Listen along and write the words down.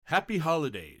Happy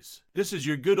holidays. This is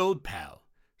your good old pal,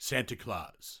 Santa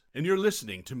Claus, and you're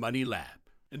listening to Money Lab.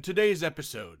 In today's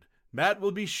episode, Matt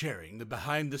will be sharing the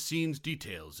behind-the-scenes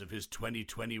details of his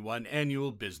 2021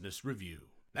 annual business review.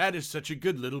 Matt is such a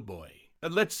good little boy,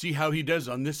 and let's see how he does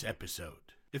on this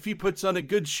episode. If he puts on a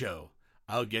good show,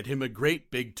 I'll get him a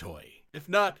great big toy. If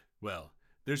not, well,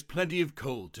 there's plenty of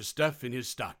coal to stuff in his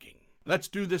stocking. Let's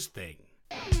do this thing.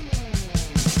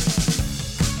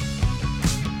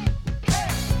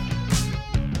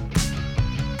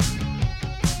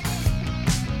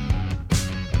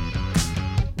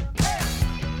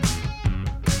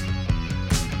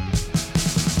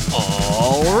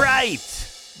 All right.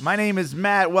 My name is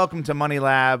Matt. Welcome to Money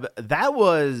Lab. That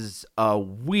was a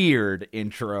weird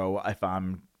intro. If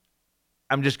I'm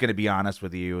just going to be honest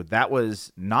with you. That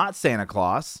was not Santa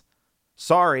Claus.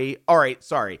 Sorry. All right,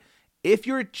 sorry. If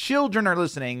your children are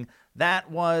listening, that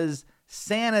was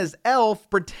Santa's elf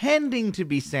pretending to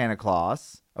be Santa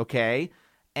Claus, okay?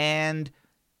 And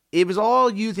it was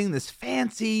all using this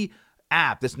fancy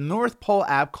app, this North Pole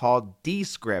app called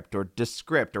Descript or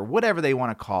Descript or whatever they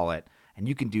want to call it. And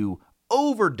you can do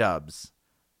overdubs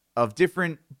of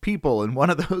different people, and one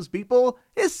of those people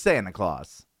is Santa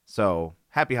Claus. So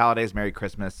happy holidays, Merry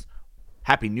Christmas,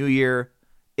 Happy New Year.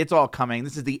 It's all coming.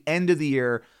 This is the end of the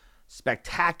year.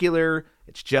 Spectacular.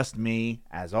 It's just me,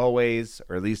 as always,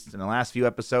 or at least in the last few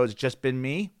episodes, it's just been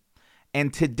me.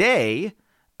 And today,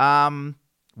 we're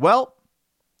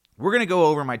going to go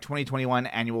over my 2021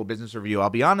 annual business review.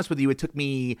 I'll be honest with you, it took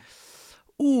me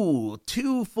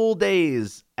 2 full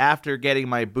days after getting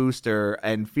my booster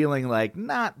and feeling like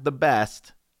not the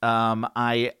best.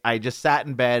 I just sat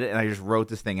in bed and I just wrote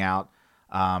this thing out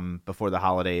before the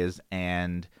holidays,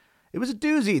 and it was a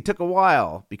doozy. It took a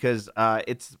while because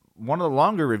it's one of the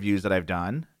longer reviews that I've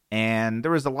done, and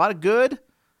there was a lot of good.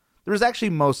 There was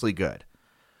actually mostly good,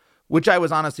 which I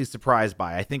was honestly surprised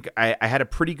by. I think I had a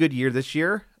pretty good year this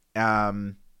year,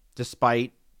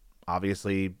 despite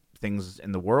obviously things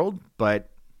in the world, but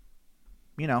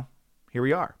you know, here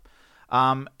we are.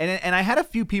 And I had a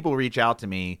few people reach out to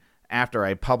me after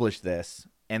I published this,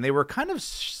 and they were kind of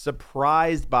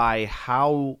surprised by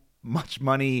how much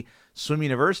money Swim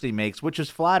University makes, which is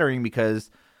flattering because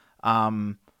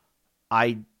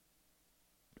I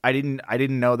didn't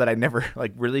know that. I never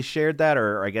like really shared that,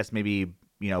 or I guess maybe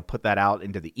put that out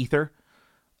into the ether.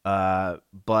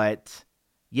 But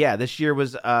yeah, this year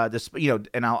was this,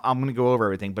 and I'm going to go over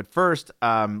everything. But first,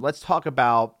 let's talk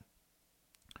about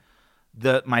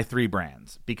my 3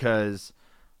 brands, because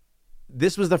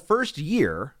this was the first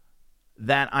year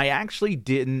that I actually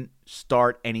didn't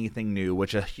start anything new,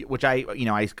 which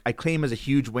I claim as a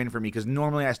huge win for me, because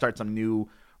normally I start some new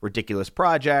ridiculous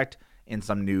project in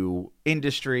some new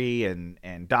industry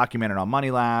and document it on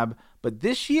Money Lab. But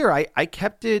this year I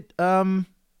kept it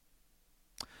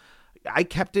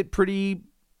pretty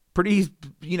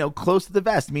close to the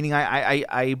vest, meaning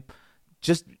I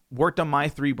just worked on my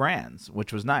 3 brands,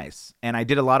 which was nice. And I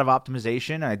did a lot of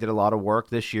optimization, and I did a lot of work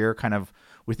this year kind of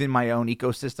within my own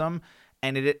ecosystem,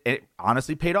 and it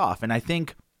honestly paid off. And I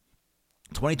think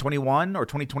 2021 or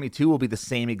 2022 will be the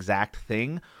same exact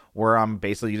thing, where I'm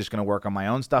basically just going to work on my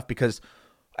own stuff, because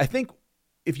I think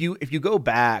if you go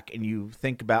back and you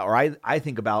think about, or I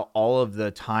think about all of the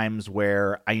times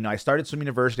where I started Swim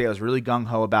University, I was really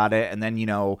gung-ho about it, and then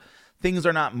things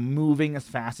are not moving as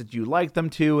fast as you like them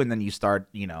to, and then you start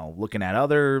looking at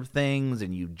other things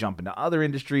and you jump into other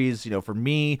industries. For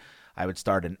me, I would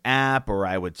start an app, or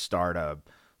I would start a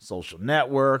social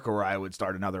network, or I would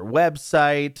start another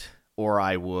website, or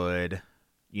I would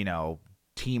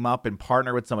team up and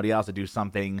partner with somebody else to do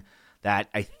something that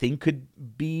I think could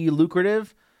be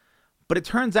lucrative. But it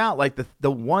turns out like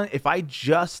the one, if I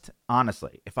just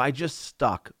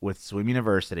stuck with Swim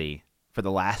University for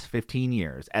the last 15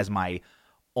 years as my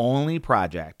only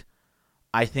project,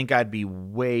 I think I'd be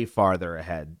way farther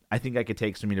ahead. I think I could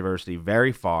take Swim University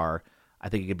very far. I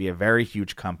think it could be a very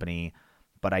huge company,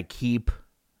 but I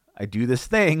do this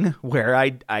thing where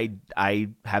I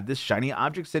have this shiny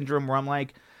object syndrome where I'm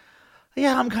like,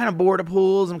 yeah, I'm kind of bored of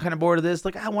pools. I'm kind of bored of this.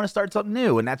 Like, I want to start something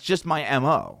new. And that's just my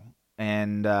MO.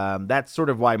 And that's sort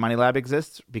of why Money Lab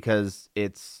exists, because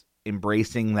it's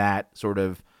embracing that sort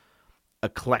of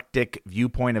eclectic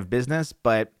viewpoint of business.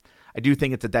 But I do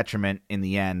think it's a detriment in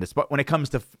the end, when it comes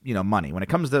to, money. When it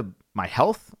comes to my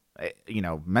health,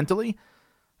 mentally,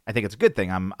 I think it's a good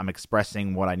thing. I'm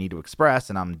expressing what I need to express,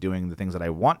 and I'm doing the things that I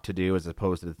want to do as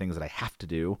opposed to the things that I have to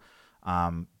do.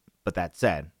 But that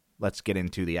said, let's get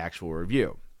into the actual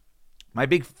review. My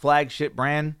big flagship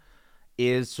brand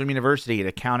is Swim University. It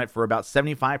accounted for about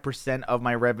 75% of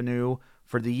my revenue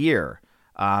for the year,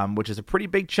 which is a pretty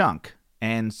big chunk.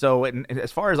 And so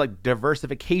as far as like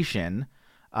diversification,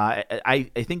 I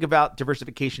think about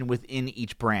diversification within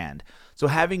each brand. So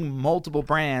having multiple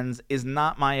brands is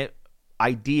not my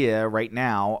idea right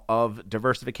now of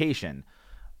diversification.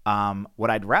 What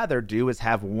I'd rather do is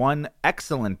have one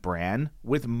excellent brand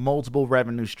with multiple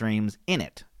revenue streams in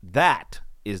it. That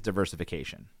is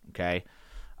diversification. Okay.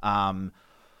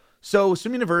 So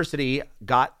Swim University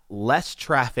got less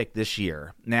traffic this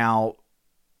year. Now,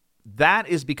 that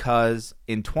is because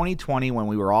in 2020, when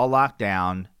we were all locked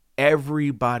down,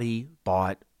 everybody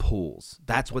bought pools.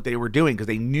 That's what they were doing because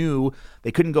they knew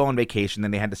they couldn't go on vacation,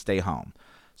 then they had to stay home.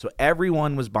 So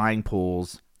everyone was buying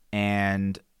pools,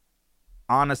 and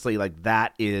honestly, like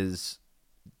that is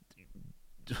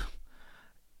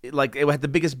like it had the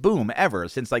biggest boom ever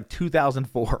since like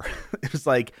 2004. It was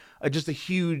like just a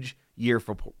huge year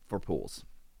for pools.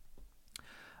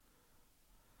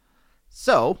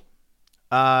 So,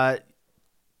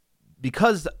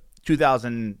 because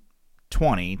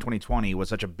 2020 was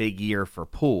such a big year for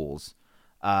pools,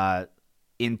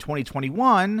 in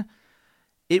 2021,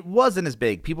 it wasn't as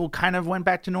big. People kind of went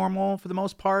back to normal for the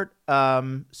most part.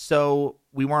 So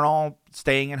we weren't all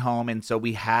staying at home, and so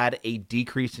we had a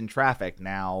decrease in traffic.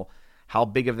 Now, how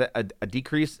big of a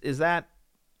decrease is that?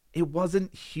 It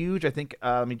wasn't huge. I think,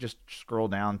 let me just scroll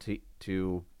down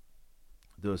to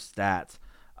those stats.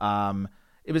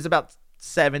 It was about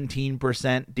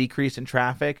 17% decrease in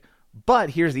traffic.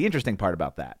 But here's the interesting part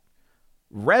about that.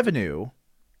 Revenue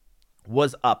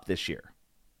was up this year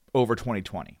over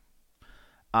 2020.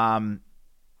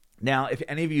 Now, if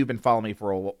any of you have been following me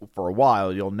for a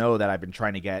while, you'll know that I've been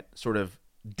trying to get sort of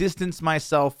distance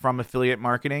myself from affiliate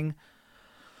marketing.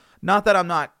 Not that I'm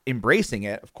not embracing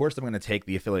it. Of course, I'm going to take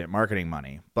the affiliate marketing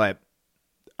money, but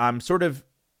I'm sort of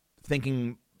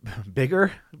thinking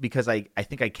bigger because I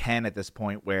think I can at this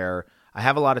point where I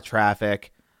have a lot of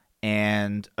traffic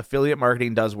and affiliate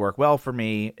marketing does work well for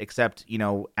me, except,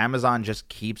 Amazon just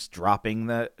keeps dropping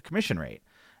the commission rate.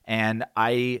 And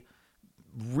I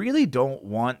really don't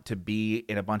want to be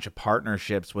in a bunch of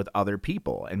partnerships with other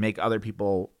people and make other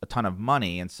people a ton of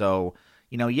money. And so,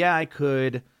 I've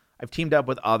teamed up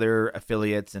with other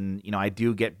affiliates and, I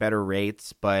do get better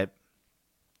rates, but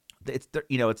it's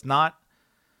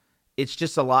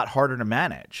just a lot harder to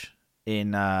manage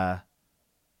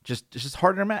it's just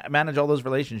harder to manage all those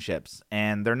relationships,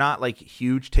 and they're not like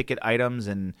huge ticket items,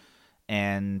 and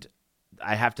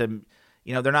I have to,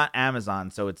 they're not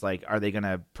Amazon, so it's like, are they going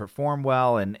to perform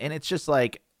well? And it's just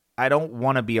like, I don't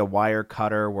want to be a wire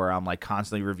cutter where I'm like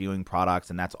constantly reviewing products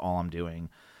and that's all I'm doing.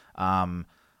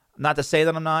 Not to say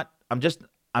that I'm not. I'm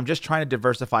just trying to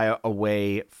diversify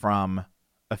away from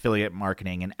affiliate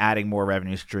marketing and adding more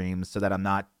revenue streams so that I'm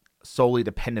not solely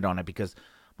dependent on it, because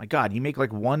my God, you make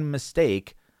like one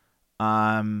mistake,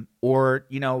 again,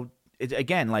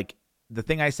 like the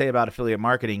thing I say about affiliate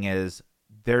marketing is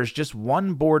there's just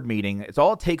one board meeting. It's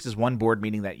all it takes is one board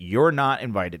meeting that you're not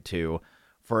invited to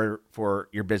for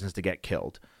your business to get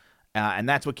killed. And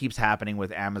that's what keeps happening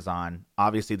with Amazon.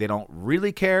 Obviously, they don't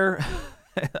really care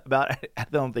about, I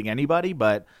don't think, anybody,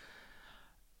 but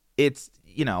it's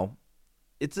good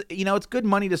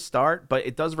money to start, but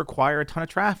it does require a ton of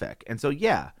traffic. And so,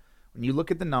 when you look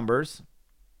at the numbers,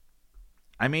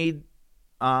 I made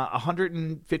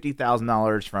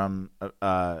 $150,000 from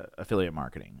affiliate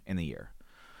marketing in the year.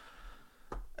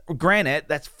 Granted,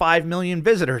 that's 5 million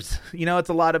visitors. That's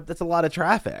a lot of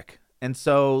traffic. And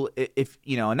so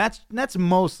and that's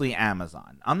mostly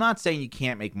Amazon. I'm not saying you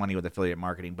can't make money with affiliate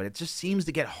marketing, but it just seems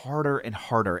to get harder and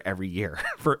harder every year,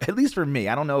 at least for me.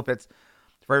 I don't know if it's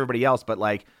for everybody else, but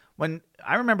like when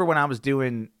I was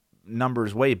doing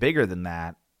numbers way bigger than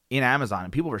that in Amazon,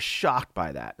 and people were shocked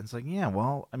by that. It's like,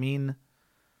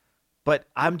 but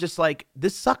I'm just like,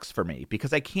 this sucks for me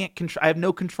because I have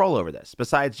no control over this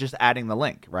besides just adding the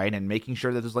link, right? And making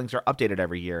sure that those links are updated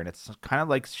every year. And it's kind of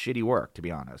like shitty work, to be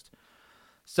honest.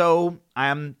 So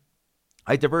I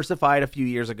diversified a few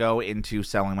years ago into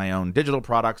selling my own digital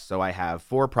products. So I have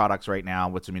 4 products right now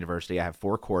with Swim University. I have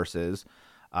 4 courses.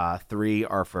 3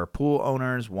 are for pool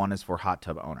owners. 1 is for hot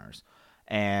tub owners.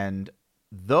 And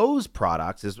those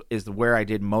products is where I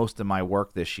did most of my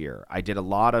work this year. I did a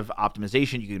lot of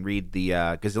optimization. You can read the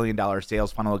Gazillion Dollar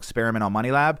Sales Funnel Experiment on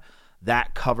Money Lab.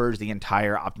 That covers the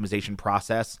entire optimization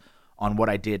process on what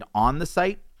I did on the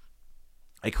site.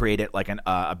 I created like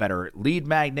a better lead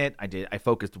magnet. I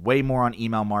focused way more on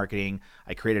email marketing.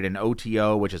 I created an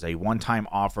OTO, which is a one-time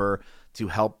offer to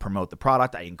help promote the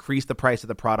product. I increased the price of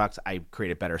the products. I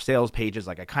created better sales pages.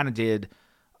 Like I kind of did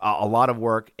a lot of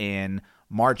work in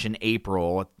March and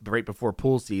April, right before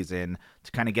pool season,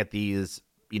 to kind of get these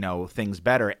things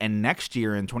better. And next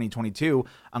year in 2022,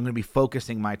 I'm going to be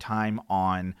focusing my time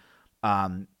on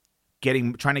trying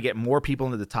to get more people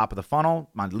into the top of the funnel.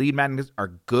 My lead magnets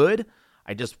are good.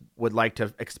 I just would like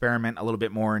to experiment a little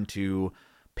bit more into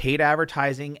paid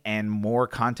advertising and more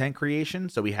content creation.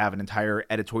 So we have an entire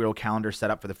editorial calendar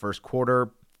set up for the first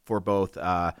quarter for both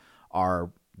our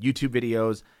YouTube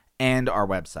videos and our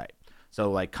website.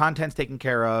 So like content's taken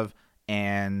care of,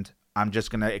 and I'm just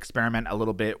going to experiment a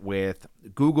little bit with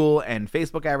Google and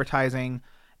Facebook advertising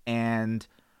and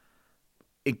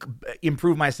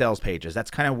improve my sales pages.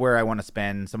 That's kind of where I want to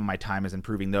spend some of my time, is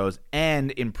improving those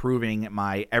and improving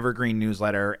my evergreen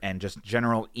newsletter and just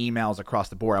general emails across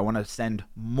the board. I want to send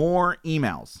more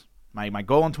emails. My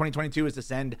goal in 2022 is to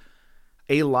send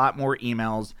a lot more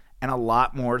emails and a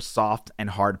lot more soft and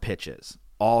hard pitches,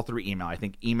 all through email. I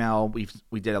think email, we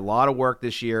did a lot of work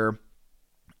this year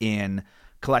in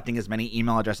collecting as many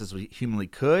email addresses as we humanly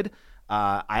could.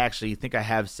 I actually think I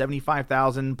have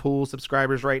 75,000 pool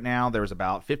subscribers right now. There's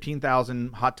about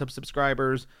 15,000 hot tub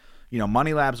subscribers.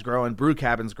 Money Lab's growing, Brew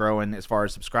Cabin's growing as far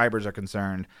as subscribers are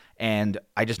concerned. And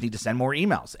I just need to send more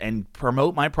emails and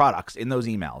promote my products in those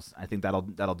emails. I think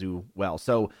that'll do well.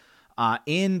 So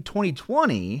in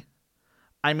 2020,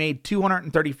 I made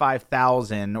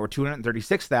 $235,000 or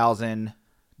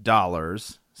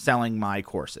 $236,000 selling my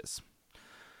courses.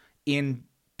 In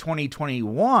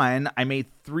 2021, I made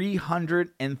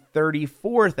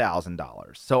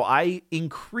 $334,000. So I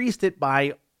increased it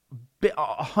by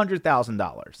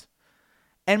 $100,000.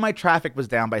 And my traffic was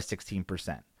down by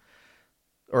 16%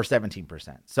 or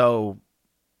 17%. So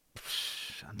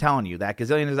I'm telling you, that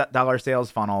gazillion dollar sales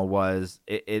funnel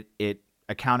it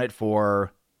accounted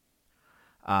for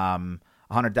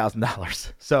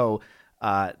 $100,000. So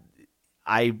I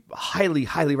highly,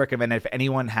 highly recommend it if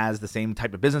anyone has the same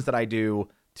type of business that I do,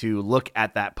 to look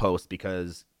at that post,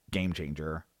 because game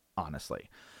changer, honestly.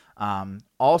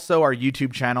 Also, our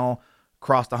YouTube channel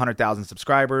crossed 100,000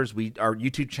 subscribers. Our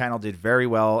YouTube channel did very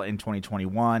well in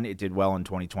 2021. It did well in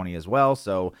 2020 as well.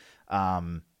 So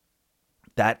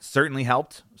that certainly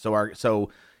helped. So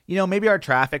maybe our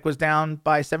traffic was down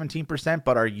by 17%,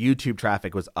 but our YouTube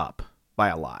traffic was up by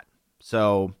a lot.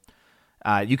 So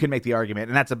you can make the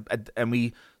argument, and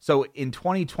so in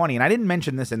 2020, and I didn't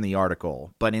mention this in the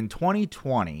article, but in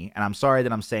 2020, and I'm sorry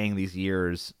that I'm saying these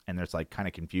years, and there's like kind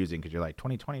of confusing because you're like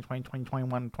 2020, 2020,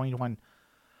 2021, 2021.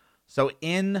 So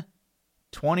in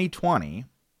 2020,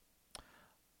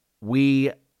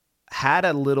 we had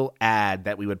a little ad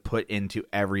that we would put into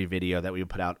every video that we would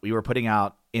put out. We were putting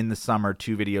out in the summer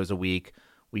 2 videos a week.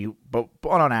 But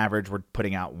on average, we're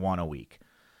putting out 1 a week.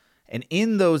 And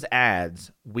in those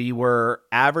ads, we were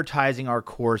advertising our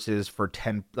courses for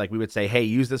 10, like we would say, hey,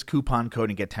 use this coupon code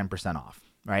and get 10% off,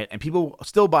 right? And people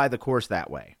still buy the course that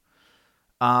way.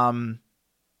 But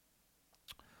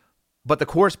the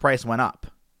course price went up.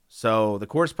 So the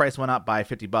course price went up by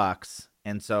 $50.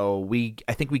 And so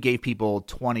I think we gave people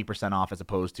 20% off as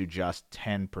opposed to just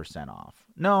 10% off.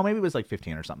 No, maybe it was like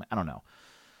 15 or something. I don't know.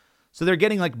 So they're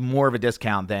getting like more of a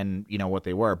discount than, what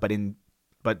they were.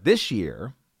 But this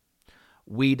year,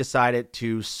 we decided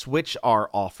to switch our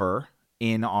offer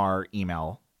in our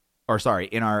videos.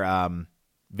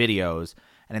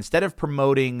 And instead of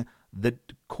promoting the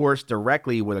course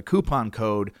directly with a coupon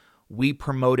code, we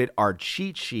promoted our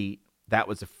cheat sheet that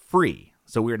was free.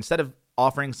 So instead of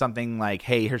offering something like,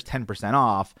 hey, here's 10%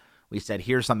 off, we said,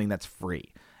 here's something that's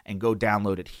free and go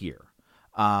download it here.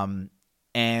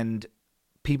 And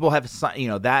people have,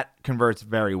 that converts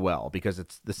very well because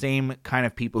it's the same kind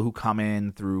of people who come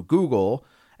in through Google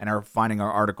and are finding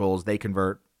our articles. They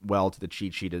convert well to the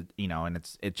cheat sheet, and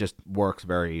it just works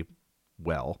very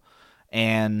well.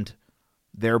 And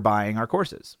they're buying our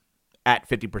courses at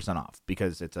 50% off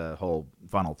because it's a whole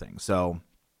funnel thing. So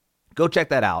go check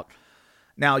that out.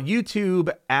 Now,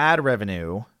 YouTube ad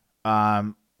revenue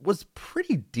was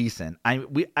pretty decent.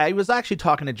 I was actually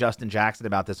talking to Justin Jackson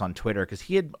about this on Twitter because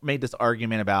he had made this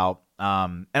argument about,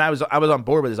 and I was on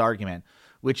board with his argument,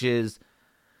 which is,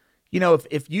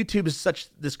 if YouTube is such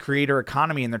this creator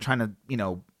economy and they're trying to,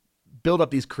 build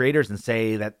up these creators and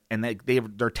say that, and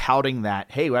they're touting that,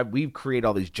 hey, we've created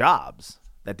all these jobs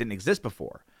that didn't exist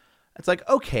before. It's like,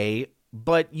 okay,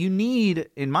 but you need,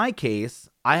 in my case,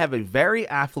 I have a very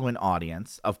affluent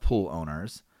audience of pool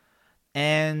owners,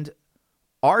 and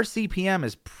our CPM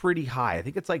is pretty high. I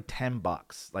think it's like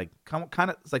 $10, like kind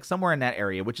of like somewhere in that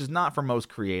area, which is not for most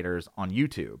creators on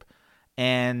YouTube.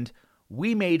 And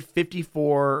we made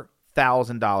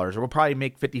 $54,000, or we'll probably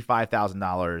make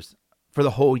 $55,000 for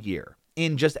the whole year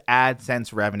in just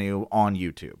AdSense revenue on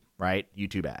YouTube, right?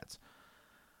 YouTube ads.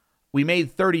 We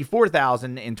made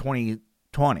 $34,000 in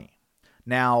 2020.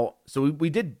 Now, so we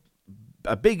did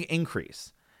a big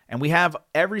increase, and we have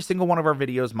every single one of our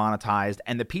videos monetized,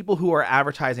 and the people who are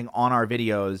advertising on our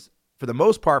videos, for the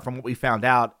most part, from what we found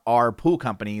out, are pool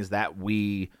companies that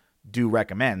we do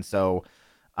recommend. So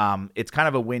it's kind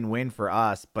of a win-win for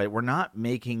us, but we're not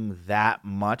making that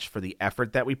much for the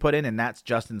effort that we put in. And that's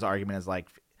Justin's argument, is like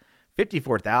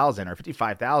 54,000 or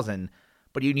 55,000,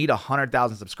 but you need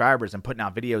 100,000 subscribers and putting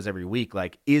out videos every week.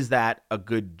 Like, is that a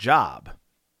good job?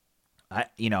 I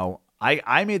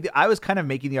was kind of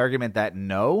making the argument that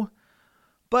no,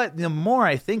 but the more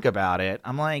I think about it,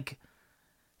 I'm like,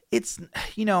 it's,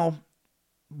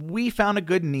 we found a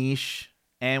good niche,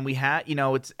 and we had,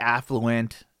 it's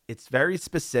affluent. It's very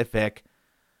specific.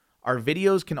 Our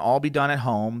videos can all be done at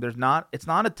home. It's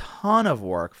not a ton of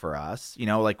work for us,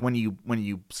 like when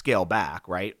you scale back,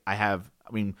 right?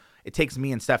 It takes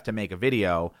me and Steph to make a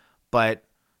video, but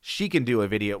she can do a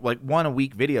video, like 1 a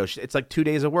week video. It's like 2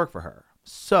 days of work for her.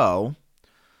 So,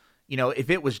 if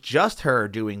it was just her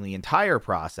doing the entire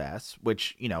process,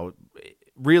 which,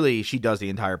 really she does the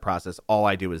entire process. All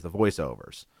I do is the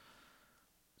voiceovers.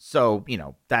 So,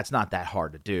 that's not that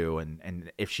hard to do.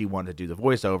 And if she wanted to do the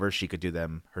voiceovers, she could do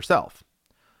them herself.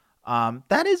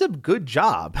 That is a good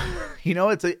job.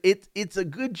 It's a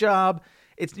good job.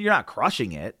 You're not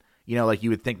crushing it, like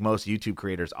you would think most YouTube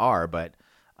creators are, but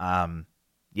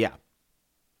yeah,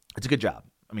 it's a good job.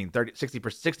 I mean,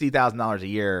 $60,000 a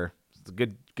year, it's a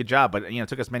good job, but it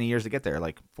took us many years to get there,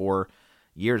 like 4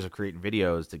 years of creating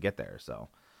videos to get there. So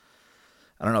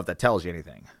I don't know if that tells you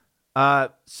anything.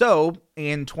 So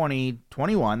in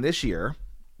 2021, this year,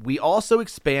 we also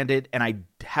expanded, and I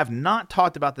have not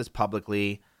talked about this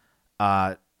publicly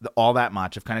all that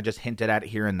much. I've kind of just hinted at it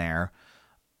here and there.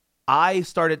 I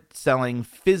started selling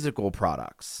physical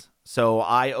products. So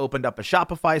I opened up a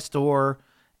Shopify store,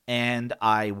 and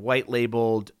I white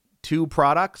labeled 2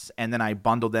 products, and then I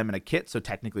bundled them in a kit. So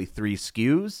technically 3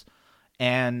 SKUs.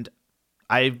 And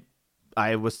I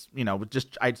was,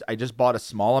 I just bought a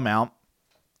small amount,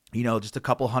 just a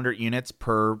couple hundred units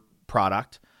per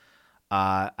product.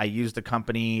 I used a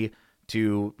company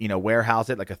to, warehouse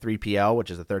it, like a 3PL,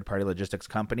 which is a third-party logistics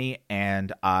company.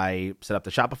 And I set up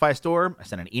the Shopify store. I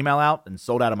sent an email out and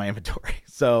sold out of my inventory.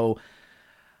 So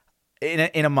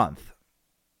in a month.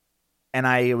 And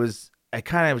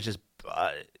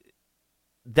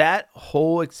that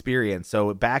whole experience.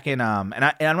 So back in, and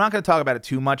I'm not going to talk about it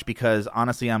too much because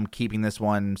honestly, I'm keeping this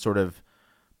one sort of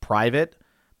private.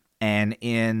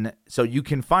 So you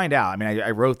can find out. I mean,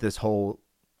 I wrote the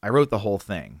whole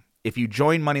thing. If you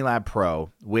join Money Lab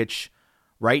Pro, which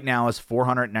right now is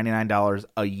 $499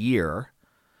 a year,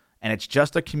 and it's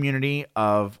just a community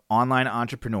of online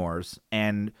entrepreneurs,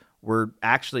 and we're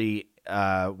actually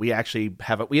we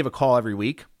have a call every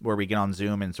week where we get on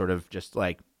Zoom and sort of just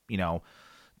like,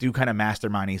 do kind of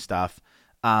masterminding stuff.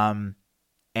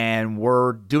 And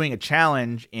we're doing a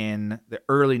challenge in the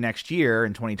early next year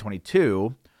in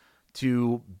 2022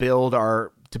 to build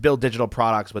digital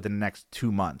products within the next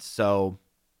 2 months. So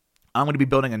I'm going to be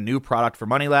building a new product for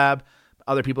Money Lab.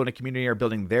 Other people in the community are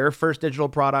building their first digital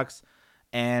products,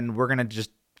 and we're going to just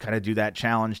kind of do that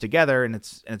challenge together, and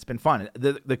it's been fun.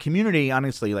 The community,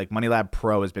 honestly, like Money Lab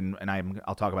Pro has been, and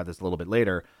I'll talk about this a little bit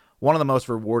later, one of the most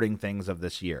rewarding things of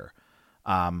this year.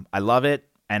 I love it,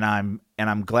 and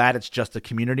I'm glad it's just a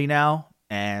community now,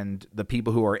 and the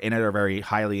people who are in it are very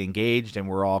highly engaged, and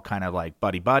we're all kind of like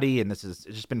buddy, and it's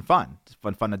just been fun.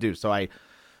 It's fun to do. So I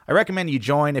recommend you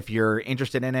join if you're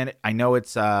interested in it. I know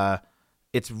it's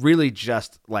really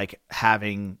just like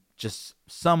having just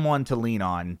someone to lean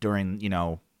on during,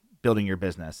 building your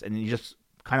business, and you just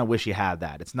kind of wish you had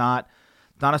that. It's not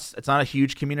a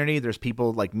huge community. There's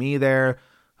people like me there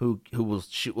who will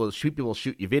shoot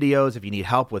you videos if you need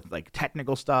help with like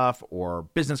technical stuff or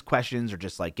business questions or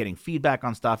just like getting feedback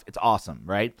on stuff. It's awesome,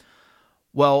 right?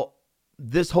 Well,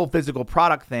 this whole physical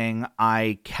product thing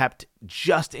I kept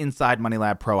just inside Money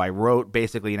Lab Pro. I wrote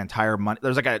basically an entire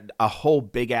there's like a whole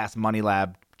big ass Money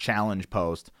Lab challenge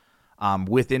post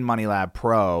within Money Lab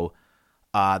Pro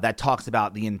that talks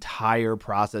about the entire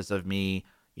process of me,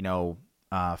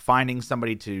 finding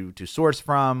somebody to source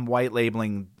from, white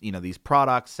labeling, these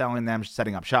products, selling them,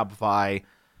 setting up Shopify, et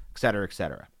cetera, et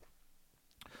cetera.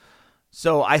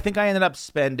 So I think I ended up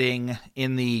spending,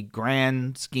 in the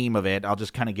grand scheme of it, I'll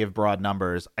just kind of give broad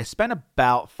numbers. I spent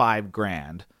about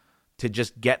 $5,000 to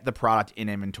just get the product in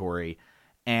inventory.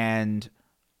 And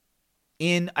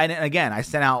again, I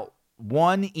sent out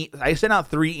I sent out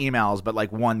 3 emails, but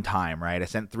like one time, right? I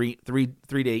sent three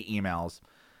day emails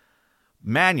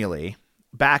manually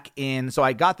back in. So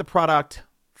I got the product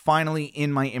finally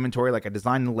in my inventory. Like I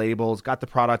designed the labels, got the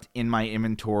product in my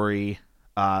inventory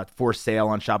for sale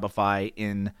on Shopify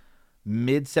in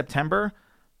mid-September.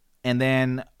 And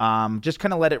then just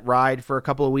kind of let it ride for a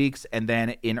couple of weeks. And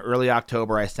then in early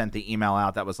October, I sent the email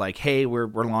out that was like, hey, we're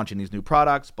launching these new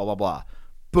products, blah, blah, blah.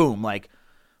 Boom. Like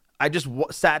I just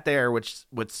sat there with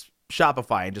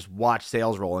Shopify and just watched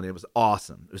sales roll. And it was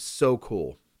awesome. It was so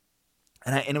cool.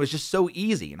 And it was just so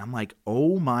easy. And I'm like,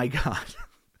 oh my God.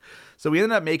 So we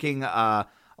ended up making a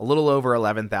little over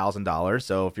 $11,000.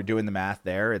 So if you're doing the math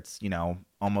there, it's,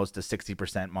 almost a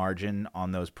 60% margin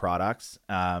on those products.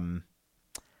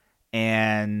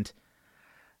 And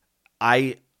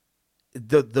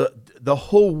the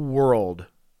whole world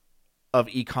of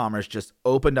e-commerce just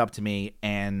opened up to me,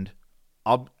 and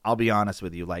I'll be honest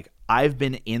with you, like I've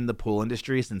been in the pool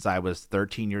industry since I was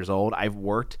 13 years old. I've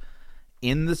worked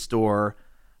in the store,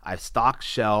 I've stocked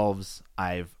shelves,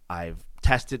 I've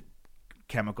tested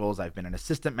chemicals, I've been an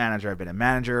assistant manager, I've been a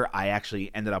manager. I actually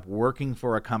ended up working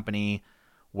for a company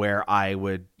where I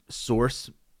would source,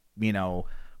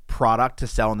 product to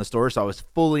sell in the store. So I was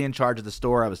fully in charge of the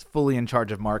store. I was fully in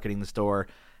charge of marketing the store.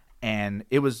 And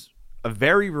it was a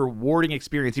very rewarding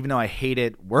experience, even though I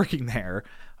hated working there.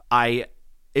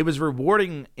 It was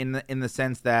rewarding in the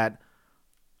sense that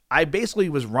I basically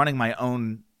was running my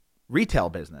own retail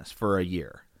business for a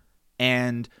year.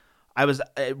 And I was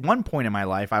at one point in my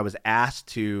life, I was asked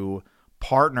to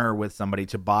partner with somebody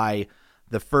to buy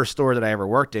the first store that I ever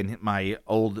worked in. My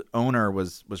old owner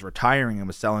was retiring and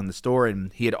was selling the store,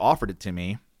 and he had offered it to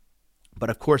me. But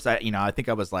of course, I think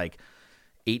I was like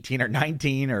 18 or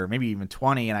 19 or maybe even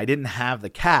 20, and I didn't have the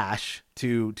cash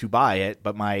to buy it.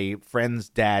 But my friend's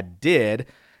dad did,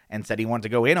 and said he wanted to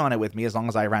go in on it with me as long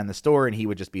as I ran the store, and he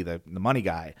would just be the money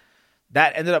guy.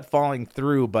 That ended up falling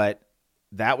through, but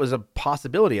that was a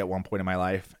possibility at one point in my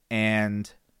life.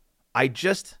 And I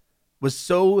just was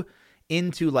so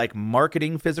into like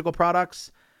marketing physical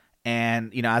products,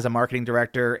 and as a marketing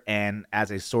director and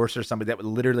as a sourcer, somebody that would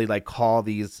literally like call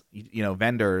these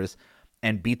vendors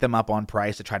and beat them up on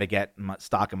price to try to get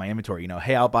stock in my inventory.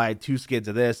 Hey, I'll buy 2 skids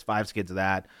of this, 5 skids of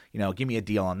that, give me a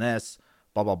deal on this,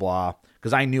 blah blah blah,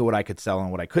 because I knew what I could sell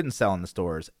and what I couldn't sell in the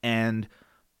stores. And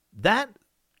that,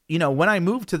 when I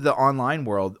moved to the online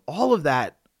world, all of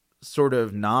that sort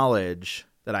of knowledge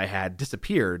that I had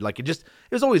disappeared. Like it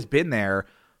was always been there,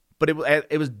 but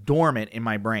it was dormant in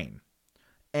my brain.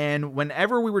 And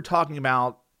whenever we were talking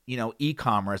about,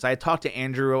 e-commerce, I had talked to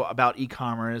Andrew about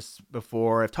e-commerce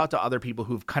before. I've talked to other people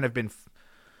who've kind of been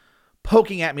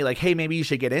poking at me like, hey, maybe you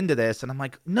should get into this. And I'm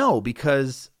like, no,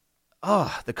 because,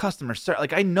 the customer service,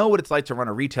 like I know what it's like to run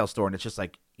a retail store, and it's just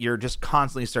like, you're just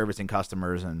constantly servicing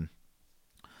customers, and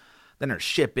then there's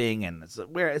shipping, and it's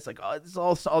like, it's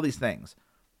all these things.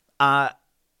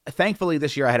 Thankfully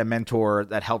this year I had a mentor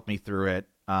that helped me through it.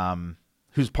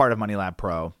 Who's part of Money Lab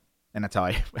Pro, and that's how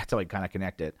I kind of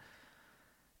connected.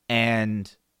 And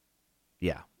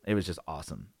yeah, it was just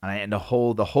awesome. And the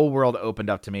whole world opened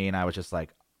up to me, and I was just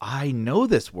like, I know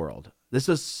this world. This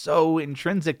is so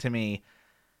intrinsic to me.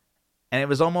 And it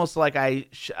was almost like I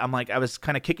was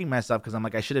kind of kicking myself, because I'm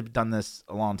like, I should have done this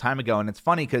a long time ago. And it's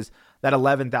funny because that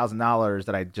 $11,000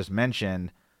 that I just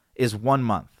mentioned is 1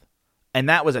 month, and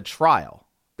that was a trial.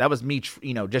 That was me,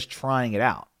 just trying it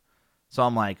out. So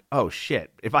I'm like, oh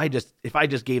shit, if I just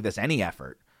gave this any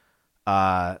effort,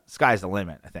 sky's the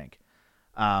limit, I think.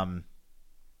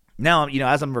 Now,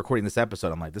 as I'm recording this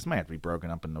episode, I'm like, this might have to be broken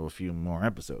up into a few more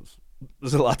episodes.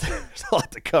 There's a lot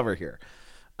to cover here.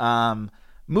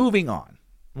 Moving on.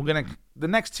 The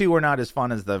next 2 are not as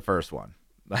fun as the first one.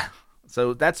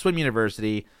 So that's Swim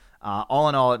University. All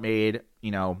in all, it made,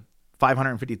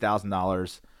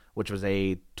 $550,000, which was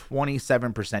a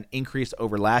 27% increase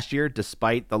over last year,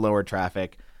 despite the lower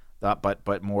traffic.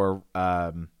 But more,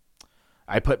 I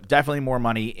put definitely more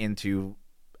money into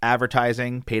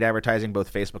advertising, paid advertising,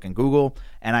 both Facebook and Google,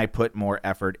 and I put more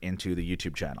effort into the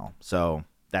YouTube channel. So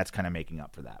that's kind of making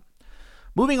up for that.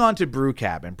 Moving on to Brew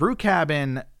Cabin. Brew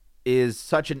Cabin is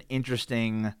such an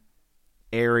interesting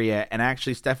area, and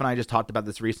actually Steph and I just talked about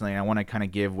this recently, and I want to kind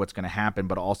of give what's going to happen,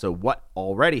 but also what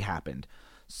already happened.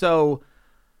 So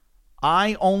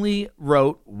I only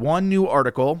wrote 1 new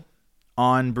article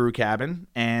on Brew Cabin,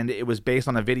 and it was based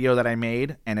on a video that I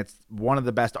made, and it's one of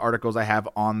the best articles I have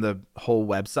on the whole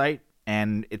website,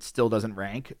 and it still doesn't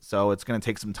rank, so it's going to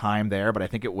take some time there, but I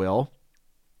think it will.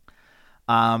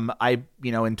 In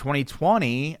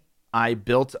 2020, I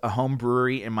built a home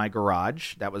brewery in my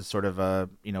garage. That was sort of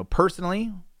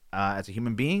personally, as a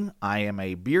human being, I am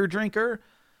a beer drinker.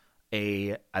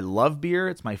 I love beer.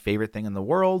 It's my favorite thing in the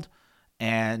world.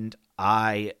 And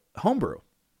I homebrew.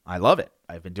 I love it.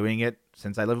 I've been doing it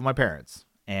since I lived with my parents.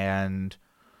 And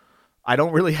I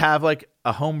don't really have like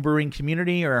a home brewing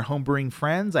community or home brewing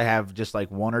friends. I have just like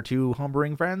one or two home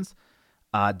brewing friends.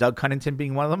 Doug Cunnington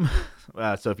being one of them.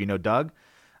 So if you know Doug,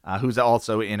 who's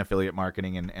also in affiliate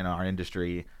marketing in our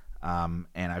industry, and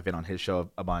I've been on his show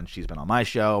a bunch. He's been on my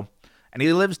show, and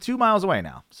he lives 2 miles away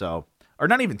now. So, or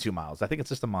not even 2 miles. I think it's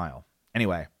just a mile.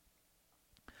 Anyway,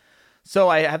 so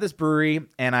I have this brewery,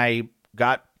 and I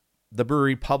got the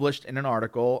brewery published in an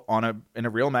article in a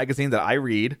real magazine that I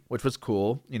read, which was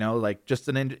cool. You know, like just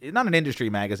not an industry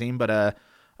magazine, but a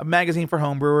magazine for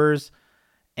homebrewers.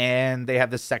 And they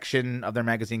have this section of their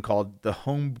magazine called the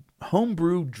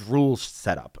Homebrew Drool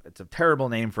Setup. It's a terrible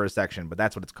name for a section, but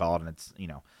that's what it's called. And it's, you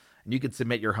know, and you could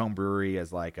submit your home brewery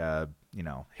as like a, you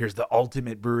know, here's the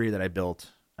ultimate brewery that I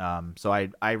built. So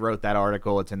I wrote that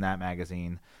article. It's in that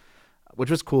magazine,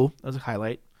 which was cool. It was a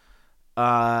highlight.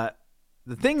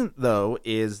 The thing, though,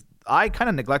 is I kind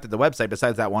of neglected the website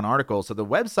besides that one article. So the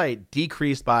website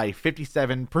decreased by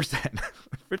 57%,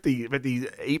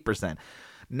 58%.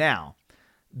 Now,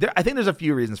 I think there's a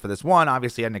few reasons for this. One,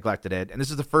 obviously, I neglected it. And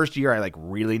this is the first year I like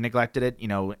really neglected it, you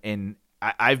know, and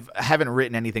I haven't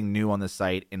written anything new on this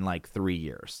site in like 3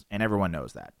 years. And everyone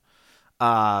knows that.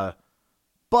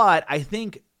 But I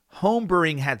think home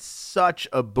brewing had such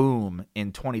a boom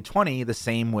in 2020, the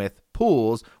same with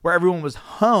pools, where everyone was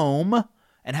home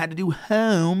and had to do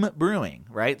home brewing,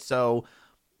 right? So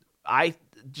I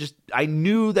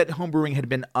knew that home brewing had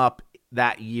been up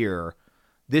that year.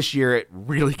 This year it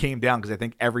really came down because I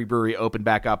think every brewery opened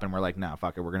back up and we're like, no,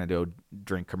 fuck it, we're gonna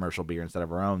drink commercial beer instead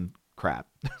of our own crap.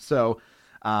 So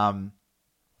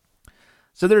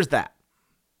there's that.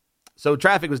 So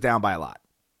traffic was down by a lot.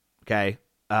 Okay.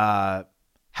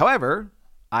 However,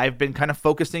 I've been kind of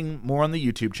focusing more on the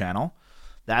YouTube channel.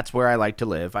 That's where I like to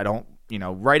live. I don't, you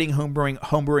know, writing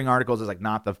homebrewing articles is like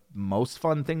not the most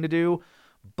fun thing to do,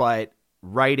 but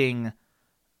creating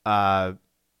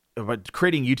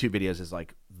YouTube videos is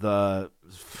like I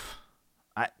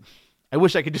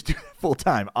wish I could just do it full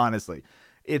time. Honestly,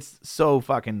 it's so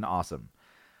fucking awesome.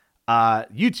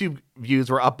 YouTube views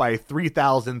were up by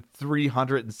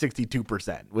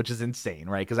 3,362%, which is insane,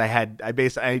 right? Because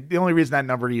the only reason that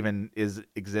number even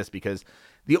exists because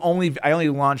I only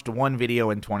launched one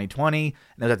video in 2020, and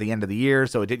it was at the end of the year,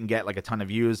 so it didn't get like a ton of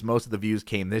views. Most of the views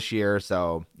came this year,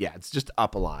 so yeah, it's just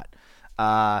up a lot.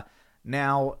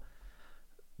 Now,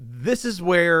 this is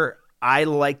where I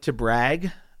like to brag,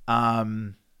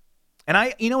 and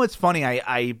it's funny.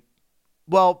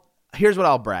 Well, here's what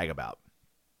I'll brag about.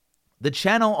 The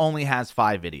channel only has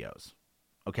 5 videos.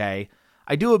 Okay.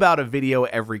 I do about a video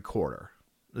every quarter.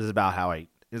 This is about how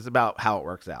it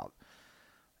works out.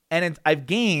 And I've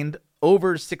gained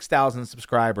over 6,000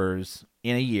 subscribers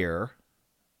in a year,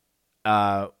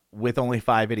 with only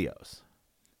 5 videos.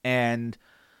 And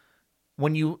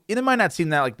it might not seem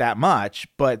that much,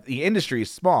 but the industry is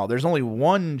small. There's only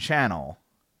one channel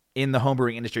in the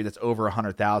homebrewing industry that's over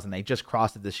 100,000. They just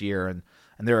crossed it this year, and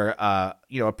they're a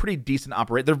pretty decent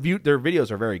operator. Their videos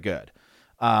are very good.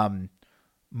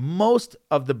 Most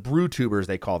of the brew tubers,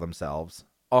 they call themselves,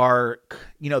 are,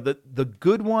 the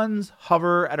good ones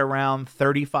hover at around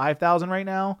 35,000 right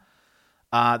now.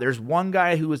 There's one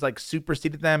guy who was like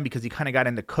superseded them because he kind of got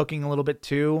into cooking a little bit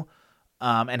too.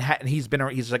 And he's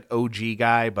like OG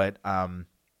guy, but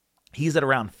he's at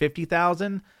around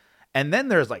 50,000. And then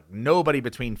there's like nobody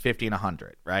between 50 and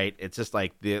 100, right? It's just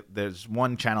like there's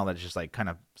one channel that's just like kind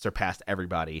of surpassed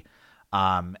everybody.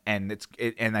 And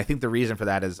I think the reason for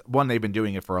that is, one, they've been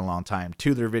doing it for a long time.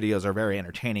 2, their videos are very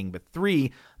entertaining. But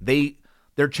 3,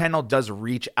 their channel does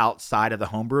reach outside of the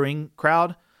homebrewing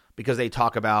crowd because they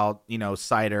talk about,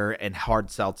 cider and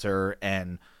hard seltzer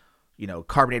and,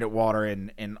 carbonated water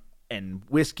and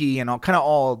whiskey and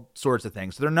all sorts of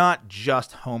things. So they're not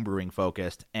just homebrewing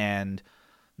focused, and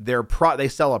they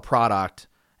sell a product,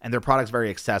 and their product's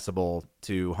very accessible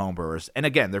to homebrewers. And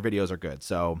again, their videos are good.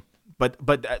 So, but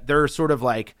they're sort of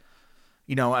like,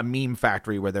 a meme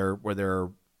factory where they're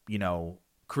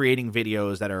creating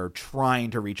videos that are trying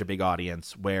to reach a big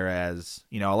audience. Whereas,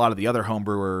 a lot of the other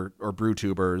homebrewer or brew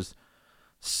tubers,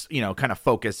 kind of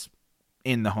focus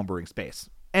in the homebrewing space.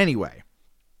 Anyway,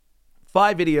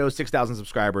 5 videos, 6,000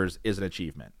 subscribers is an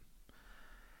achievement.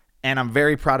 And I'm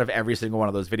very proud of every single one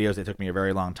of those videos. It took me a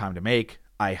very long time to make.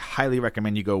 I highly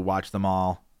recommend you go watch them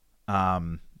all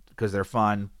because they're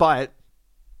fun. But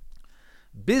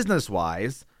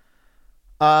business-wise,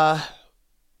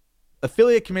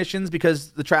 affiliate commissions,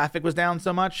 because the traffic was down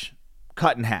so much,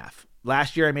 cut in half.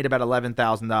 Last year, I made about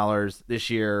 $11,000.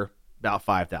 This year, about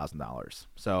 $5,000.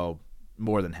 So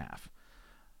more than half.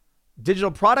 Digital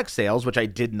product sales, which I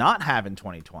did not have in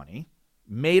 2020,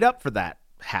 made up for that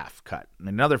half cut, and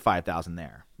another 5,000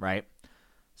 there, right?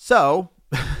 So,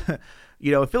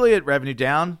 affiliate revenue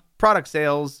down, product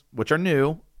sales, which are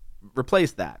new,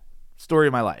 replace that. Story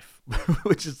of my life,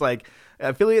 which is like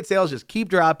affiliate sales just keep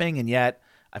dropping. And yet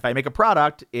if I make a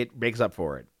product, it makes up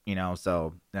for it,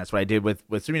 so that's what I did with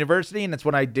Swim University. And that's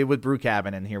what I did with Brew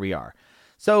Cabin. And here we are.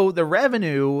 So the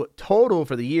revenue total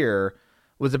for the year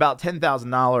was about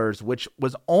 $10,000, which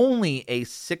was only a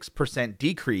 6%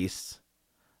 decrease.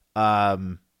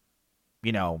 That's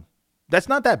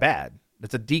not that bad.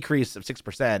 That's a decrease of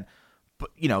 6%. But,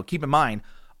 keep in mind,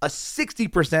 a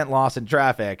 60% loss in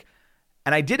traffic.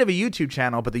 And I did have a YouTube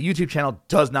channel, but the YouTube channel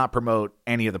does not promote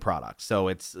any of the products. So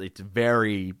it's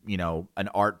very, an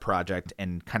art project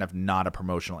and kind of not a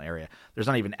promotional area. There's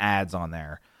not even ads on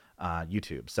there,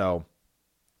 YouTube. So,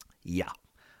 yeah.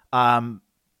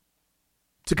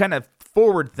 To kind of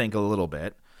forward think a little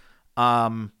bit,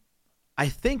 I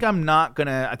think I'm going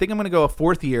to go a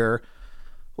fourth year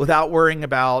without worrying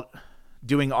about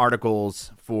doing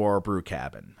articles for Brew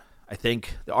Cabin. I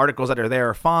think the articles that are there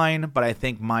are fine, but I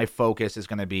think my focus is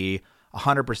going to be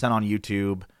 100% on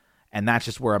YouTube, and that's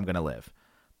just where I'm going to live.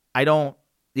 I don't,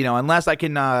 unless I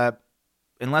can,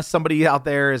 unless somebody out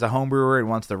there is a home brewer and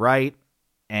wants to write,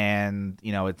 and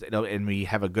and we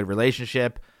have a good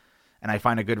relationship, and I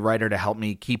find a good writer to help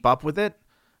me keep up with it.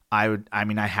 I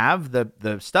have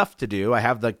the stuff to do. I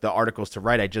have the articles to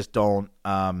write. I just don't,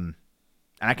 and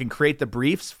I can create the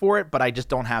briefs for it, but I just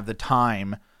don't have the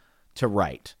time to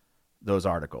write those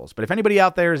articles. But if anybody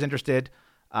out there is interested,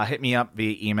 hit me up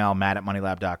via email,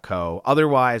 matt@moneylab.co.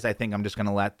 Otherwise, I think I'm just going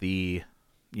to let the,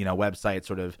 website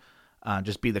sort of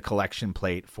just be the collection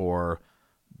plate for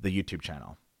the YouTube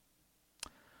channel.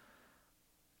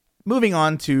 Moving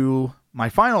on to my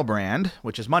final brand,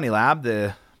 which is Money Lab,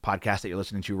 the podcast that you're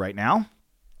listening to right now.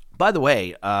 By the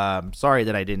way, sorry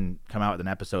that I didn't come out with an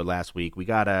episode last week. We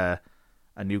got a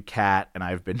new cat, and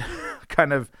I've been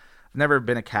never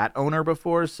been a cat owner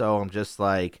before, so I'm just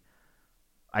like,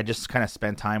 I just kind of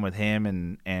spent time with him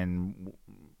and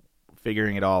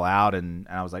figuring it all out, and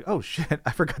I was like, oh shit,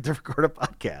 I forgot to record a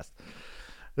podcast.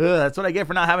 That's what I get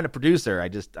for not having a producer.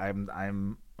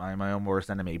 I'm my own worst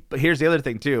enemy. But here's the other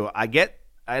thing too. I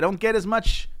don't get as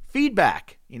much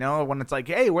feedback, when it's like,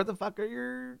 hey, where the fuck are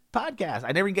your podcasts?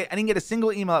 I didn't get a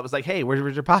single email that was like, hey, where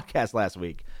was your podcast last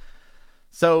week?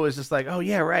 So it was just like, oh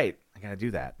yeah, right, I gotta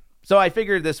do that. So I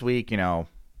figured this week,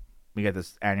 we got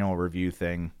this annual review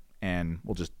thing, and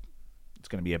it's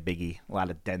going to be a biggie, a lot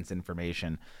of dense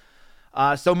information.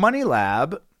 So Money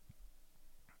Lab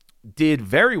did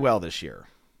very well this year.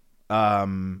 I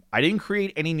didn't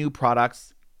create any new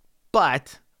products,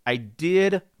 but I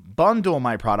did bundle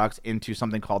my products into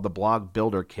something called the Blog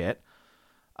Builder Kit,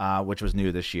 which was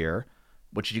new this year,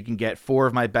 which you can get 4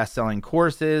 of my best-selling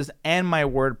courses and my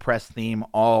WordPress theme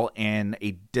all in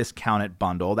a discounted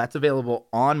bundle. That's available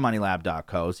on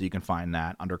moneylab.co, so you can find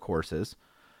that under courses.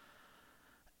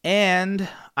 And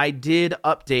I did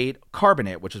update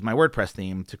Carbonate, which is my WordPress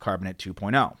theme, to Carbonate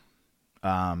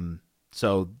 2.0.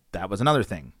 So that was another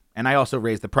thing. And I also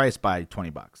raised the price by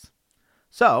 $20.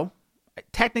 So I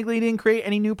technically didn't create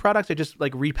any new products. I just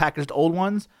repackaged old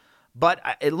ones. But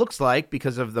it looks like,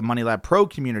 because of the Money Lab Pro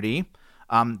community,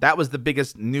 that was the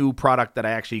biggest new product that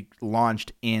I actually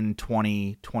launched in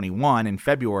 2021 in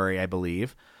February, I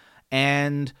believe.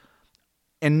 And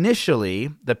initially,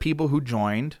 the people who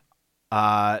joined,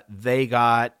 they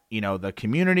got, the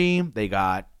community, they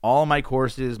got all my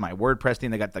courses, my WordPress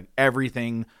thing, they got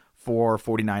everything for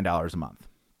 $49 a month.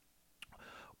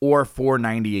 Or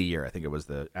 $490 a year, I think it was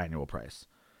the annual price.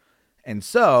 And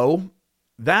so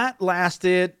that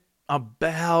lasted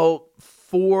about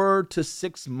 4 to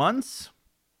 6 months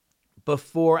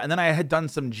before, and then I had done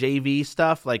some JV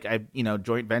stuff,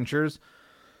 joint ventures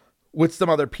with some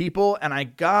other people, and I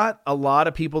got a lot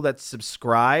of people that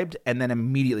subscribed and then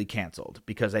immediately canceled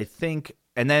because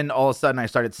and then all of a sudden I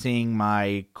started seeing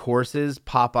my courses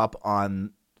pop up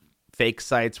on fake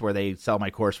sites where they sell my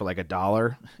course for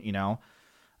 $1,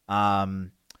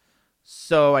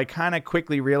 So I kind of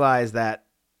quickly realized that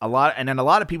a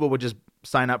lot of people would just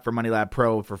sign up for Money Lab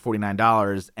Pro for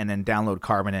 $49 and then download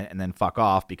Carbonate and then fuck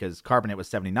off because Carbonate was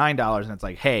 $79, and it's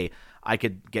like, hey, I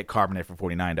could get Carbonate for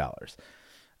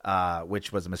 $49,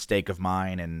 which was a mistake of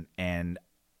mine. And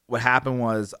what happened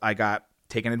was I got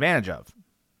taken advantage of,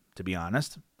 to be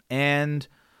honest. And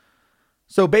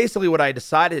so basically what I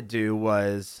decided to do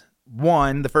was,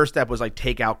 one, the first step was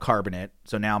take out Carbonate.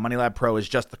 So now Money Lab Pro is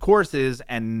just the courses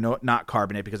and not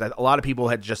Carbonate, because a lot of people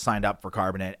had just signed up for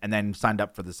Carbonate and then signed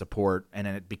up for the support. And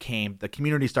then the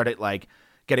community started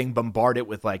getting bombarded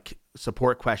with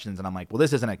support questions. And I'm like, well,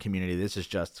 this isn't a community. This is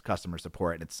just customer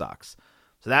support, and it sucks.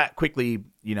 So that quickly,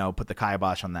 put the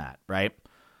kibosh on that. Right.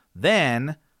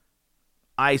 Then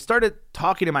I started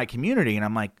talking to my community, and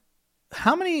I'm like,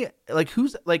 how many, like,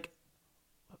 who's, like,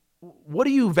 what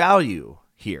do you value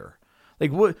here?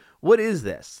 Like, what is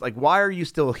this? Like, why are you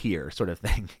still here, sort of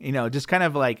thing? You know, just kind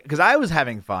of like, because I was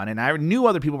having fun and I knew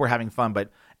other people were having fun,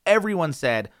 but everyone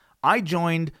said, I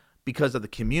joined because of the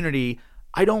community.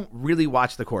 I don't really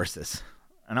watch the courses.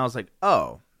 And I was like,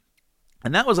 oh.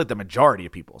 And that was like the majority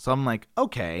of people. So I'm like,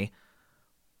 okay,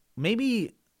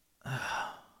 maybe, all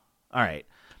right,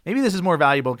 maybe this is more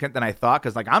valuable than I thought,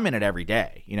 because like I'm in it every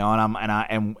day, you know,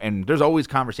 and there's always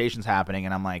conversations happening,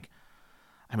 and I'm like,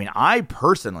 I mean, I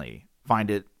personally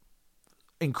find it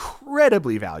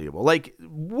incredibly valuable, like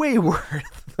way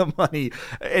worth the money.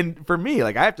 And for me,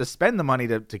 like I have to spend the money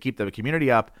to keep the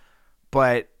community up,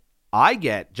 but I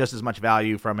get just as much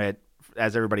value from it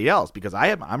as everybody else, because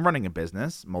I'm running a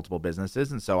business, multiple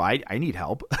businesses, and so I need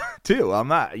help too. I'm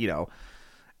not, you know,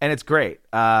 and it's great.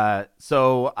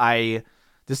 So I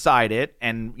decided,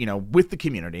 and you know, with the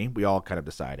community, we all kind of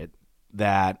decided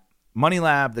that Money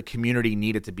Lab, the community,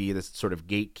 needed to be this sort of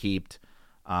gatekept.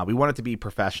 We want it to be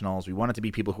professionals. We want it to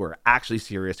be people who are actually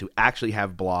serious, who actually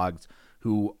have blogs,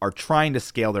 who are trying to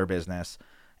scale their business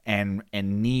and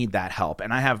need that help.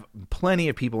 And I have plenty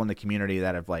of people in the community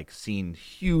that have like seen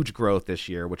huge growth this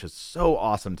year, which is so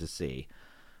awesome to see.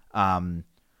 And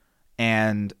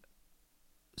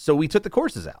so we took the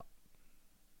courses out,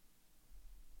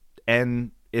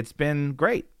 and it's been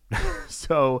great.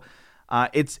 So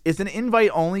it's an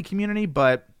invite only community,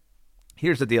 but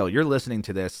here's the deal. You're listening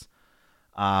to this.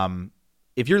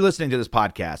 If you're listening to this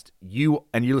podcast, you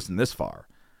listen this far,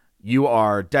 you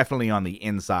are definitely on the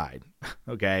inside.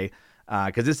 Okay.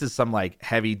 Cause this is some like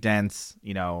heavy, dense,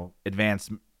 you know,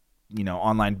 advanced, you know,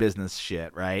 online business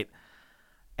shit. Right.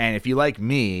 And if you like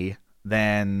me,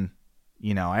 then,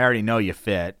 you know, I already know you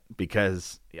fit,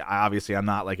 because obviously I'm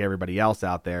not like everybody else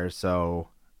out there. So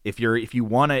if you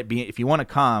want to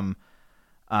come,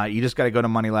 you just got to go to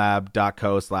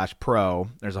moneylab.co/pro.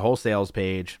 There's a whole sales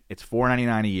page. It's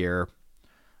 $4.99 a year.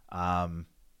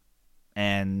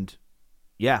 And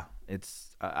yeah,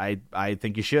 it's, I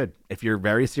think you should. If you're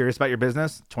very serious about your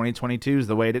business, 2022 is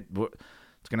the way we're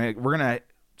going to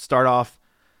start off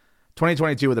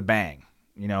 2022 with a bang,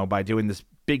 you know, by doing this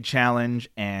big challenge,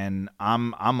 and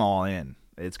I'm all in.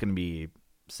 It's going to be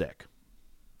sick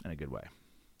in a good way.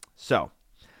 So,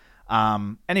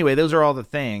 anyway, those are all the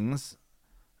things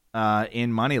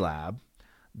in Money Lab.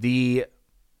 The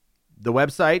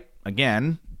website,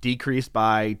 again, decreased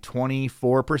by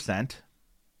 24%.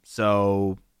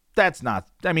 So that's not,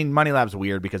 I mean, Money Lab's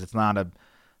weird because it's not a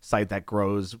site that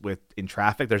grows in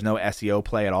traffic. There's no SEO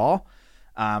play at all.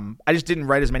 I just didn't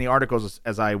write as many articles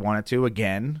as I wanted to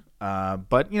again.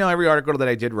 But you know, every article that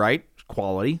I did write,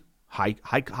 quality, high,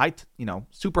 you know,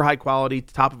 super high quality,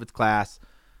 top of its class.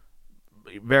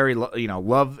 Very, you know,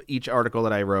 love each article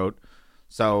that I wrote.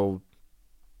 So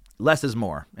less is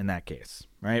more in that case,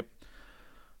 right?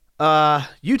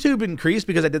 YouTube increased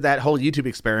because I did that whole YouTube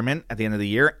experiment at the end of the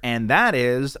year. And that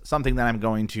is something that I'm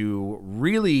going to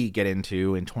really get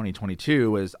into in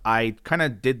 2022. Is I kind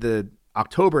of did the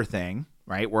October thing,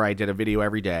 right? Where I did a video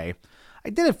every day.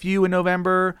 I did a few in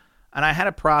November, and I had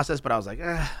a process, but I was like,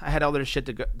 I had other shit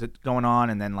going on.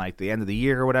 And then like the end of the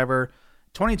year or whatever,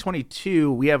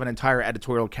 2022, we have an entire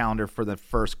editorial calendar for the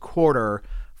first quarter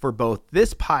for both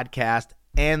this podcast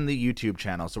and the YouTube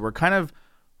channel. So we're kind of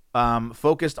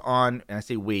focused on, and I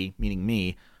say we, meaning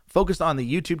me, focused on the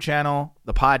YouTube channel,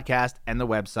 the podcast, and the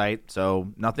website.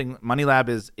 So nothing, Money Lab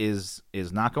is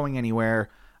not going anywhere.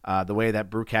 The way that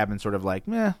Brew Cabin sort of like,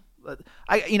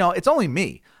 it's only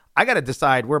me. I got to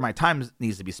decide where my time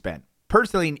needs to be spent.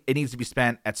 Personally, it needs to be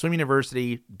spent at Swim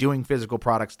University, doing physical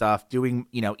product stuff, doing,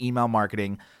 you know, email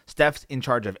marketing. Steph's in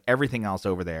charge of everything else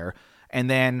over there. And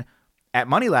then at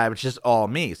Money Lab, it's just all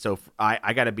me. So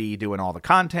I got to be doing all the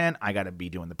content. I got to be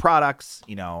doing the products,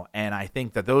 you know, and I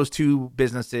think that those two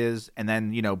businesses, and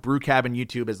then, you know, Brew Cabin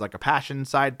YouTube is like a passion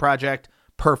side project.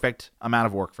 Perfect amount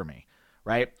of work for me,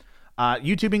 right?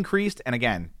 YouTube increased, and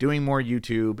again, doing more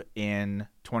YouTube in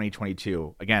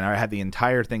 2022. Again, I had the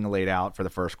entire thing laid out for the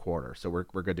first quarter, so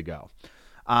we're good to go.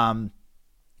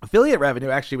 Affiliate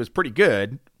revenue actually was pretty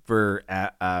good for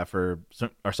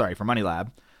Money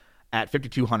Lab at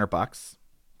 $5,200.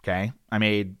 Okay, I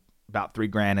made about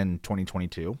 $3,000 in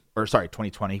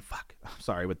 2020.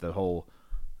 Sorry, with the whole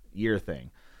year thing.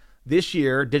 This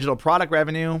year, digital product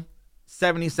revenue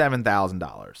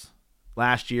 $77,000.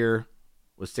 Last year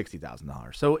was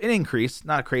 $60,000. So an increase,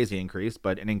 not a crazy increase,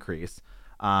 but an increase.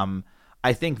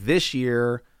 I think this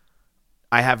year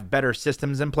I have better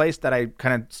systems in place that I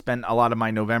kind of spent a lot of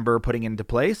my November putting into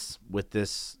place with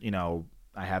this, you know,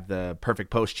 I have the Perfect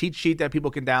Post cheat sheet that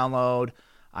people can download.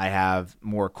 I have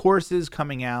more courses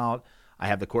coming out. I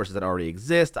have the courses that already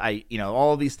exist.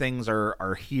 All of these things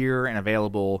are here and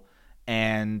available.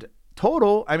 And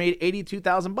total, I made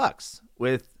 $82,000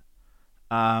 with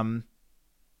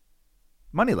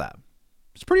Money Lab.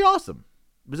 It's pretty awesome.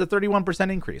 It was a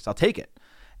 31% increase. I'll take it.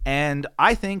 And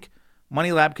I think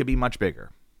Money Lab could be much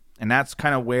bigger. And that's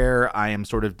kind of where I am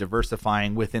sort of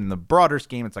diversifying within the broader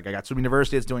scheme. It's like I got Swim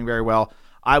University that's doing very well.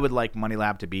 I would like Money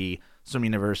Lab to be Swim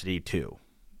University too.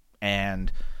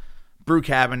 And Brew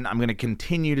Cabin, I'm going to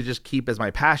continue to just keep as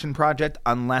my passion project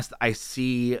unless I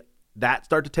see that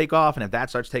start to take off. And if that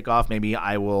starts to take off, maybe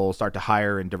I will start to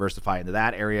hire and diversify into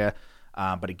that area.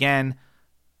 But again,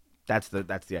 that's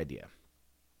the idea.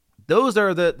 Those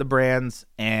are the brands,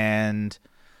 and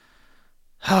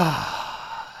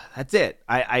that's it.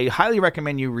 I highly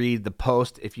recommend you read the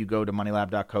post if you go to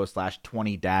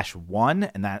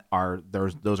moneylab.co/20-1, and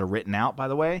those are written out, by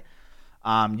the way.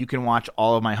 You can watch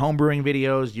all of my homebrewing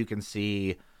videos. You can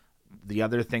see the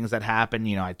other things that happen.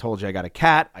 I told you I got a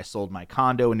cat. I sold my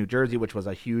condo in New Jersey, which was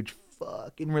a huge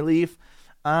fucking relief.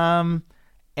 And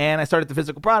I started the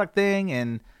physical product thing,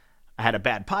 and I had a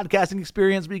bad podcasting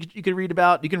experience you could read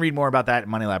about. You can read more about that at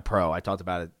Money Lab Pro. I talked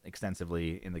about it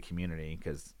extensively in the community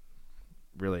because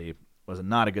really was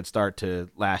not a good start to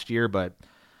last year, but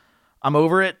I'm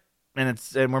over it, and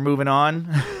we're moving on.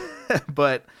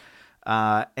 But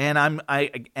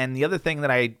and the other thing that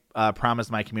I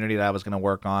promised my community that I was going to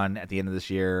work on at the end of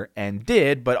this year and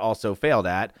did, but also failed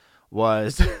at,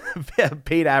 was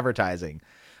paid advertising.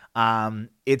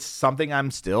 It's something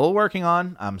I'm still working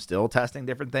on. I'm still testing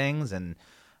different things, and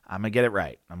I'm going to get it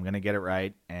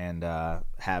right. And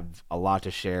have a lot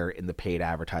to share in the paid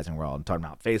advertising world. I'm talking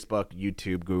about Facebook,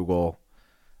 YouTube, Google.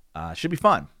 Should be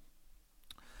fun.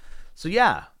 So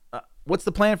yeah, what's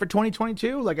the plan for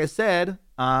 2022? Like I said,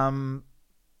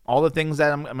 all the things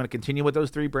that I'm going to continue with those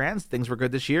 3 brands. Things were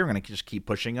good this year. I'm going to just keep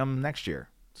pushing them next year.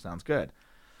 Sounds good.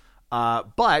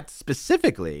 But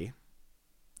specifically,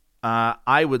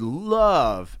 I would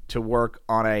love to work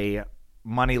on a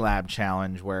Money Lab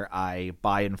challenge where I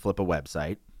buy and flip a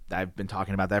website. I've been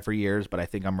talking about that for years, but I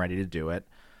think I'm ready to do it.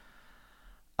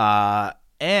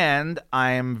 And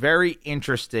I'm very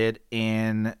interested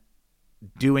in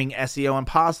doing SEO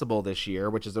Impossible this year,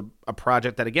 which is a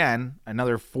project that, again,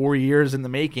 another 4 years in the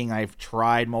making. I've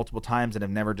tried multiple times and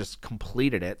have never just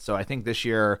completed it. So I think this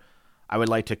year I would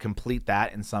like to complete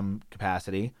that in some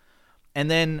capacity.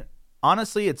 And then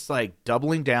honestly, it's like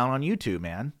doubling down on YouTube,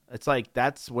 man. It's like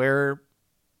that's where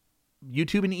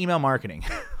YouTube and email marketing,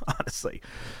 honestly.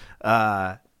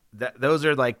 Those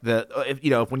are like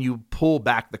if when you pull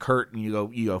back the curtain, you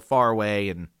go far away,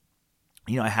 and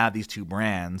I have these 2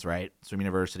 brands, right? Swim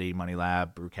University, Money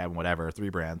Lab, Brew Cabin, whatever, 3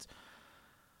 brands.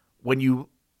 When you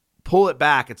pull it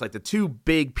back, it's like the 2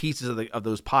 big pieces of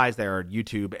those pies there are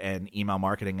YouTube and email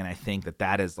marketing, and I think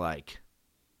that is like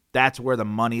that's where the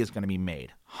money is going to be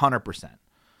made, 100%.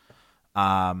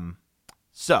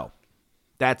 So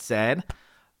that said,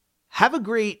 have a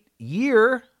great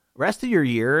year, rest of your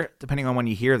year, depending on when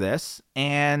you hear this.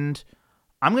 And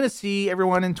I'm going to see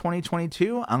everyone in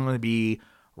 2022. I'm going to be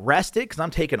rested because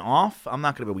I'm taking off. I'm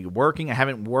not going to be working. I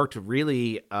haven't worked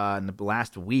really in the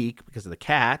last week because of the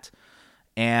cat.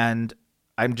 And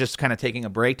I'm just kind of taking a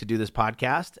break to do this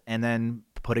podcast and then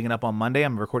putting it up on Monday.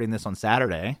 I'm recording this on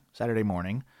Saturday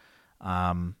morning.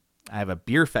 I have a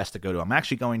beer fest to go to. I'm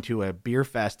actually going to a beer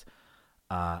fest.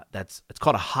 It's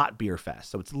called a hot beer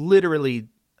fest. So it's literally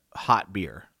hot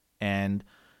beer, and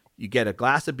you get a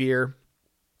glass of beer.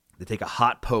 They take a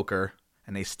hot poker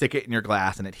and they stick it in your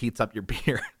glass, and it heats up your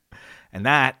beer. And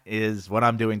that is what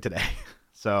I'm doing today.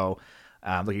 So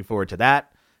I'm looking forward to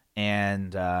that.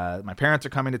 And my parents are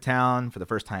coming to town for the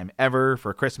first time ever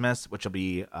for Christmas, which will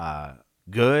be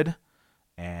good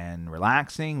and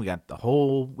relaxing. We got the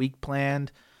whole week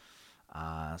planned.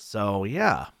 So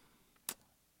yeah,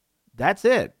 that's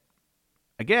it.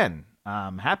 Again,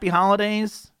 happy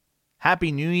holidays,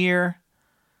 happy New Year,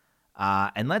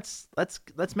 and let's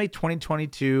make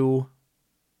 2022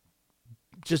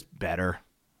 just better.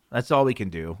 That's all we can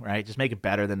do, right? Just make it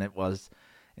better than it was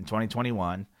in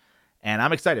 2021. And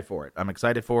I'm excited for it. I'm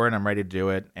ready to do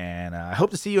it. And I hope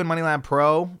to see you in Money Lab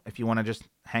Pro if you want to just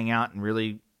hang out and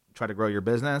really try to grow your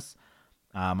business.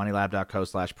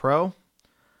 moneylab.co/pro.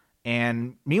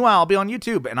 And meanwhile, I'll be on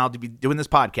YouTube and I'll be doing this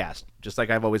podcast just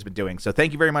like I've always been doing. So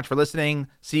thank you very much for listening.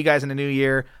 See you guys in the new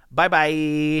year.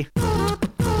 Bye-bye.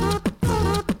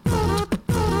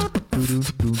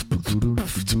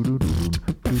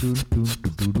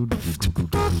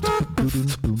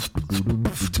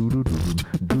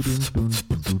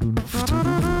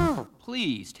 Please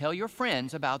please tell your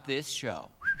friends about this show.